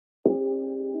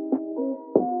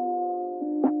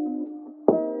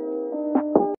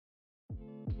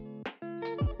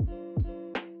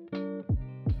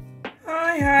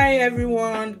Hi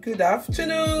everyone, good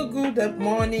afternoon, good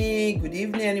morning, good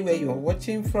evening, anywhere you're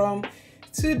watching from.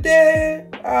 Today,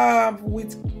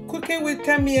 with Cooking with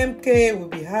KemiMK, we'll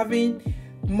be having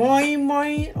moi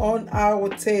moi on our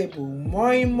table.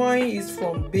 Moi moi is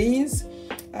from beans.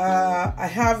 I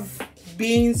have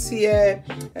beans here,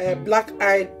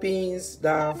 black-eyed beans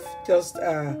that I've just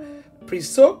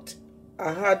pre-soaked. I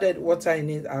added water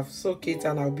in it, I've soaked it,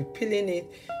 and I'll be peeling it.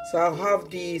 So I'll have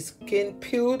the skin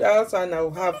peeled out, and I'll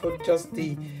have just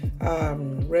the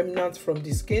remnants from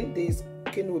the skin. The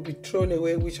skin will be thrown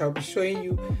away, which I'll be showing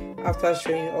you after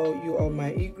showing you all my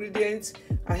ingredients.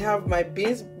 I have my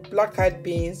beans, black-eyed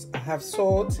beans. I have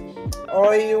salt,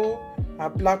 oil,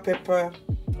 black pepper.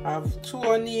 I have 2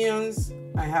 onions.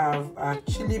 I have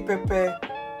chili pepper,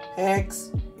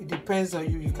 eggs. It depends on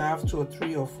you. You can have 2 or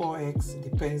 3 or 4 eggs. It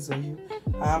depends on you.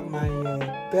 I have my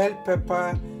bell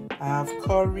pepper. I have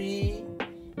curry,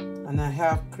 and I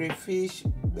have crayfish,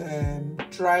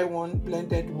 dry one,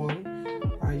 blended one.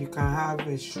 You can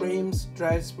have shrimps,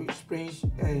 dried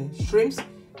shrimps.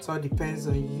 It all depends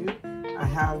on you. I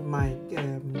have my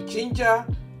ginger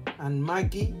and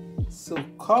Maggi. So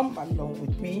come along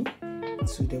with me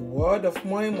to the world of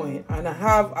moi moi, and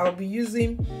I'll be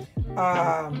using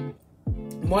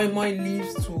moi moi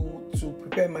leaves to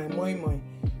prepare my moi moi.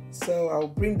 So I'll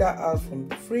bring that out from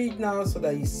the fridge now so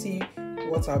that you see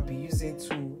what I'll be using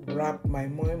to wrap my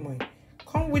moi moi.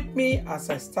 Come with me as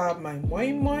I start my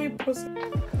moi moi process.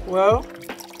 Well,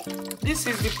 this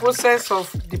is the process of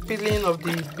the peeling of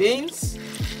the beans.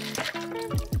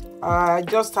 I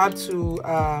just had to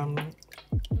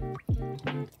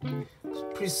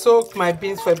pre-soak my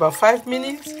beans for about 5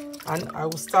 minutes, and I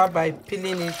will start by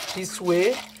peeling it this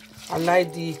way. I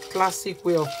like the classic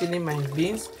way of peeling my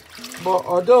beans, but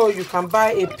although you can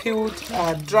buy a peeled,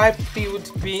 dry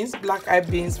peeled beans, black-eyed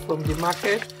beans from the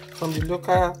market, from the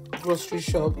local grocery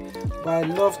shop, but I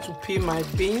love to peel my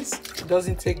beans. It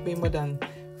doesn't take me more than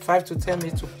 5 to 10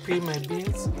 minutes to peel my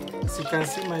beans. As you can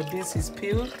see, my beans is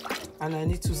peeled, and I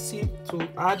need to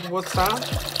add water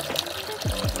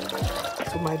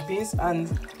to my beans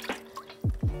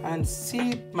and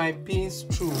sieve my beans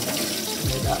through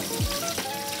like that,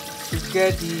 to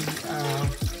get the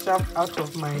chaff out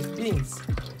of my beans,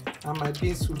 and my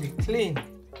beans will be clean.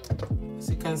 As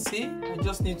you can see, I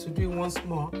just need to do it once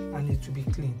more and it will be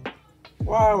clean.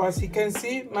 Wow, as you can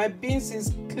see, my beans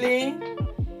is clean.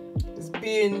 It's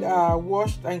being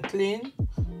washed and clean.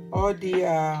 All the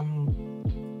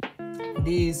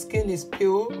skin is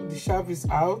peeled, the chaff is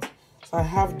out. So I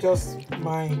have just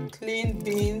my clean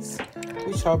beans,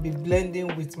 which I'll be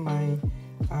blending with my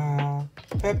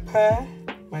pepper,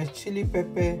 my chili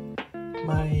pepper,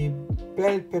 my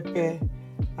bell pepper,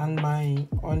 and my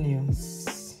onions.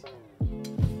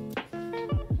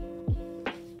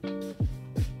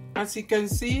 As you can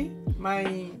see,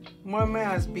 my moi moi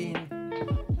has been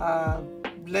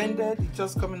blended. It's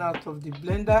just coming out of the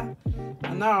blender,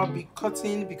 and now I'll be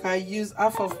cutting, because I use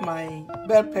half of my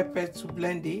bell pepper to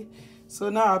blend it. So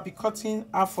now I'll be cutting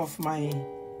half of my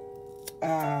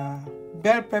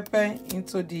bell pepper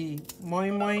into the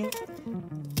moi moi,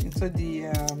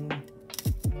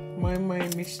 moi moi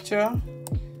mixture,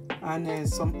 and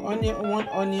some onion. 1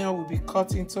 onion will be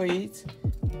cut into it,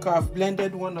 because I've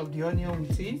blended one of the onion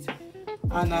with it.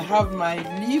 And I have my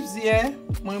leaves here,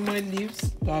 moi moi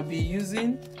leaves that I'll be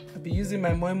using. I'll be using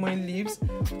my moi moi leaves,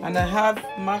 and I have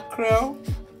mackerel,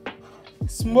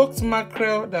 smoked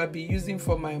mackerel that I'll be using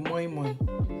for my moi moi.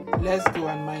 Let's go.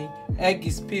 And my egg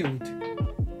is peeled.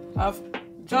 I've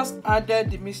just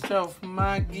added the mixture of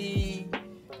Maggi,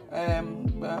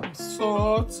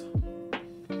 salt,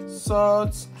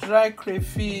 dry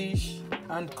crayfish,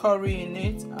 and curry in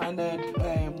it, and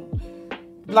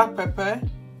black pepper.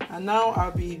 And now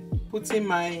I'll be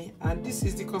putting and this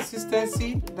is the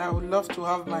consistency that I would love to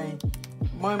have my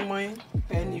moi moi.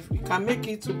 And if you can make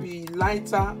it to be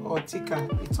lighter or thicker,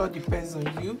 it all depends on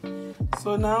you.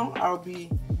 So now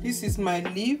this is my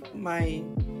leaf, my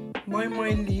moi moi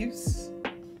leaves.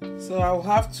 So I'll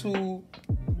have to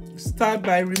start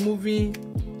by removing.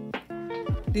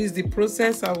 This is the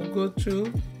process I will go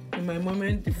through in my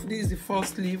moment. This is the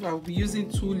first leaf. I will be using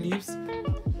 2 leaves,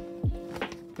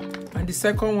 and the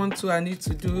second one too, I need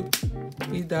to do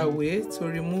it that way to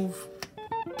remove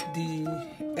the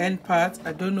end part.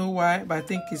 I don't know why, but I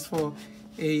think it's for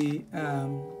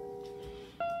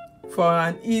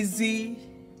an easy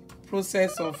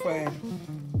process of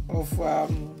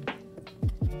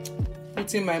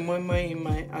putting my moi moi in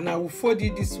and I will fold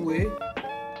it this way.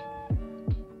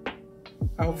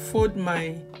 I'll fold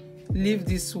my leaf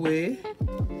this way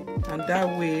and that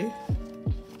way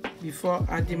before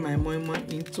adding my moi moi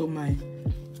into my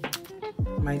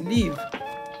my leaf.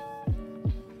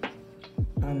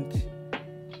 And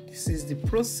this is the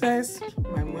process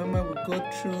my mama will go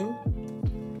through.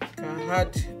 You can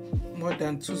add more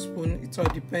than 2 spoons, it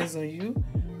all depends on you.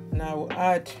 And I will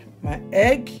add my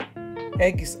egg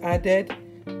is added,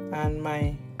 and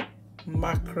my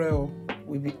mackerel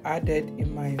will be added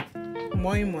in my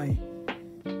moi moi.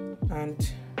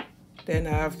 And then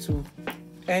I have to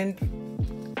end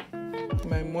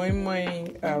my moi moi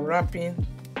wrapping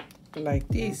like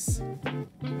this,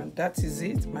 and that is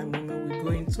it. My mama will go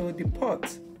into the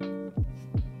pot.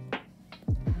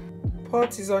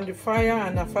 Pot is on the fire,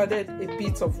 and I've added a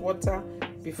bit of water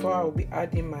before I will be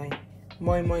adding my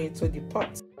moi moi into the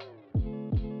pot.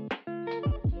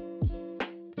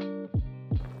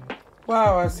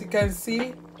 Wow, as you can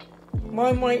see,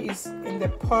 moi moi is in the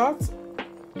pot.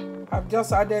 I've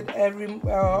just added every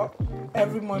moi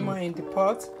moi in the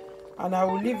pot, and I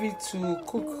will leave it to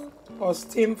cook or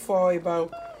steam for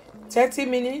about 30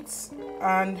 minutes,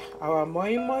 and our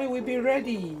moi moi will be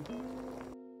ready.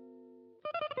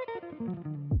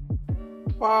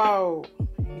 Wow,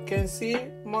 you can see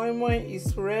moi moi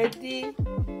is ready.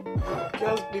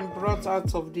 Just been brought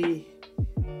out of the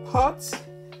pot,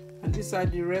 and these are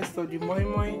the rest of the moi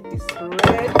moi. It's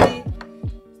ready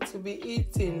to be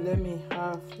eaten. Let me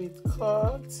have it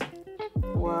cut.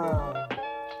 Wow,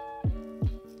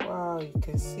 wow, you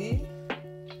can see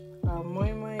our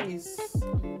moi moi is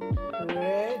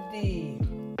ready.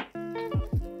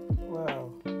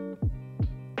 Wow,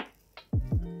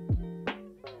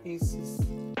 this is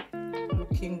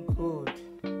looking good.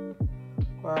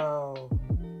 Wow,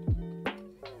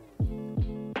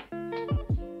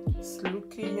 it's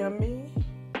looking yummy,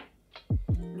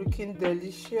 looking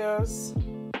delicious.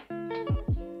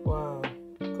 Wow,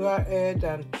 go ahead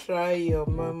and try your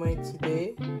moi moi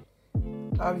today.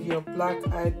 Have your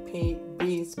black-eyed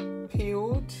beans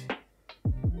peeled.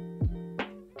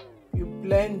 You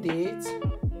blend it,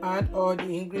 add all the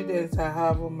ingredients I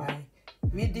have on my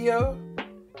video,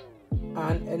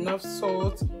 and enough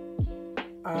salt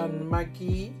and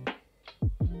Maggi,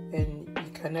 and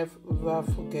you can never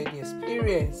forget the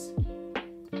experience.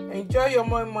 Enjoy your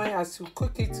moi moi as you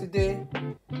cook it today,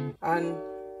 and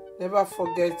never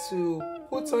forget to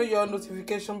put on your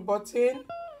notification button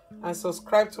and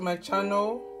subscribe to my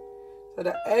channel, so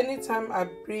that anytime I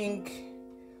bring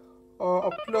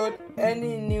or upload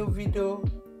any new video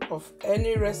of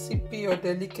any recipe or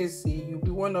delicacy, you'll be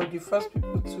one of the first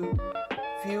people to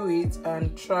view it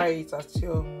and try it at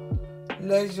your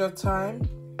leisure time.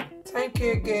 Thank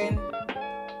you again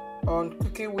on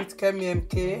Cooking with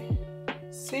KemiMK.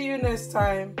 See you next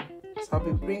time. So I'll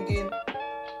be bringing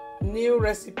new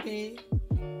recipe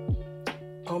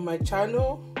on my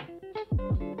channel.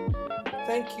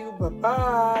 Thank you. Bye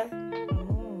bye.